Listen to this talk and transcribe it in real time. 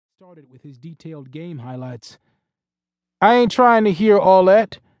started with his detailed game highlights. I ain't trying to hear all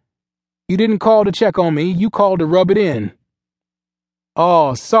that. You didn't call to check on me, you called to rub it in.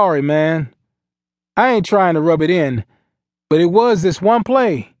 Oh, sorry, man. I ain't trying to rub it in, but it was this one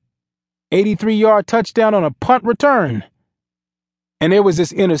play. 83-yard touchdown on a punt return. And there was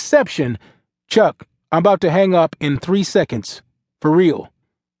this interception. Chuck, I'm about to hang up in 3 seconds. For real.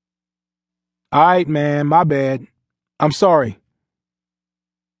 All right, man, my bad. I'm sorry.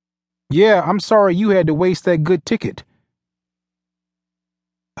 Yeah, I'm sorry you had to waste that good ticket.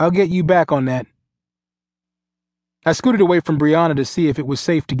 I'll get you back on that. I scooted away from Brianna to see if it was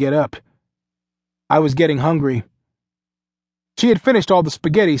safe to get up. I was getting hungry. She had finished all the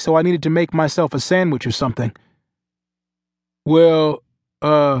spaghetti, so I needed to make myself a sandwich or something. Well,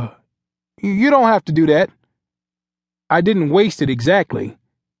 you don't have to do that. I didn't waste it exactly.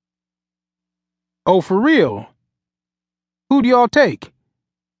 Oh, for real? Who'd y'all take?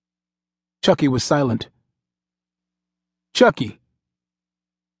 Chucky was silent. Chucky.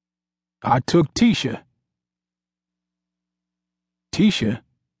 I took Tisha. Tisha?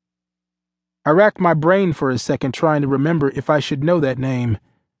 I racked my brain for a second trying to remember if I should know that name.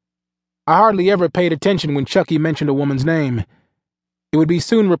 I hardly ever paid attention when Chucky mentioned a woman's name. It would be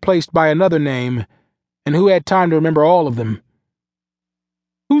soon replaced by another name, and who had time to remember all of them?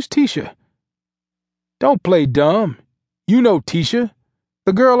 Who's Tisha? Don't play dumb. You know Tisha,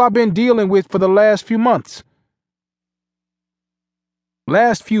 the girl I've been dealing with for the last few months.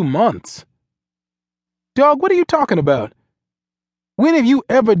 Last few months? Dog, what are you talking about? When have you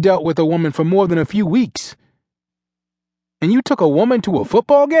ever dealt with a woman for more than a few weeks? And you took a woman to a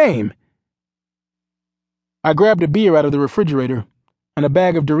football game? I grabbed a beer out of the refrigerator and a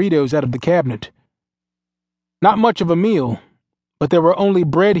bag of Doritos out of the cabinet. Not much of a meal, but there were only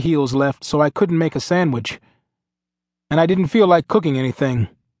bread heels left, so I couldn't make a sandwich. And I didn't feel like cooking anything.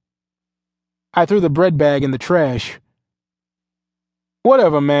 I threw the bread bag in the trash.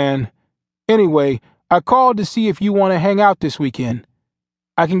 Whatever, man. Anyway, I called to see if you want to hang out this weekend.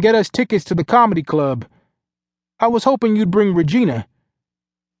 I can get us tickets to the comedy club. I was hoping you'd bring Regina.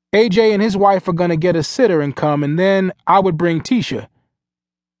 AJ and his wife are gonna get a sitter and come, and then I would bring Tisha.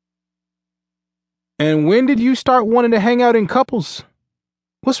 And when did you start wanting to hang out in couples?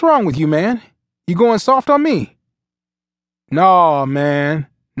 What's wrong with you, man? You going soft on me? Nah, man.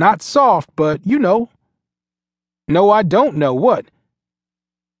 Not soft, but you know. No, I don't know. What?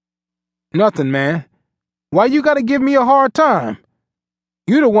 Nothing, man. Why you gotta give me a hard time?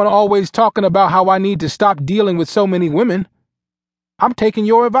 You're the one always talking about how I need to stop dealing with so many women. I'm taking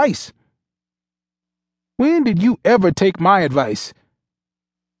your advice. When did you ever take my advice?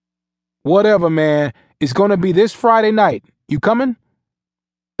 Whatever, man. It's gonna be this Friday night. You coming?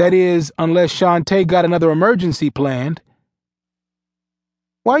 That is, unless Shantae got another emergency planned.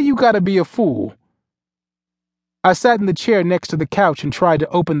 Why you gotta be a fool? I sat in the chair next to the couch and tried to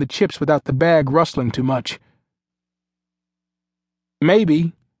open the chips without the bag rustling too much.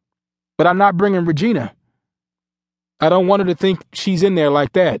 Maybe, but I'm not bringing Regina. I don't want her to think she's in there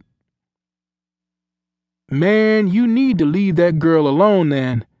like that. Man, you need to leave that girl alone,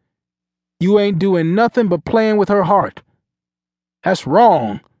 then. You ain't doing nothing but playing with her heart. That's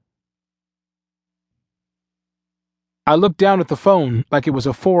wrong. I looked down at the phone like it was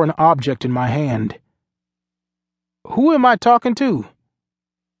a foreign object in my hand. Who am I talking to?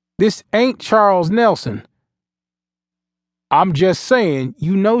 This ain't Charles Nelson. I'm just saying,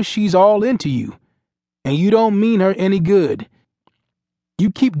 you know she's all into you, and you don't mean her any good.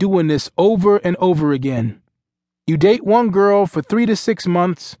 You keep doing this over and over again. You date one girl for 3 to 6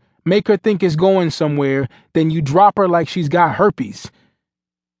 months, make her think it's going somewhere, then you drop her like she's got herpes.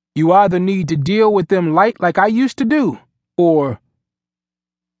 You either need to deal with them light like I used to do, or...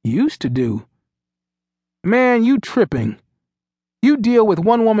 Used to do? Man, you tripping. You deal with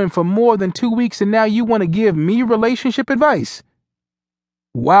one woman for more than 2 weeks and now you want to give me relationship advice?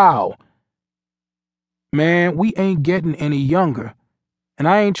 Wow. Man, we ain't getting any younger, and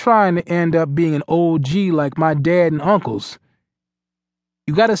I ain't trying to end up being an old G like my dad and uncles.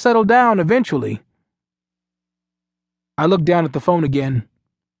 You gotta settle down eventually. I looked down at the phone again,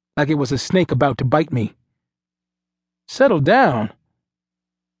 like it was a snake about to bite me. Settle down?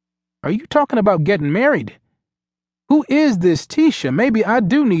 Are you talking about getting married? Who is this Tisha? Maybe I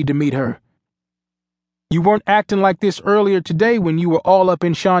do need to meet her. You weren't acting like this earlier today when you were all up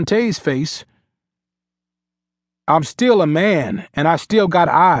in Shantae's face. I'm still a man, and I still got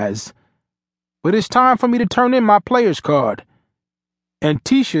eyes. But it's time for me to turn in my player's card. And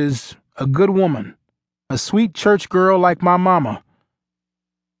Tisha's a good woman, a sweet church girl like my mama.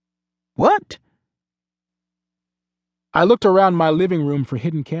 What? I looked around my living room for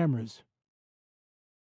hidden cameras.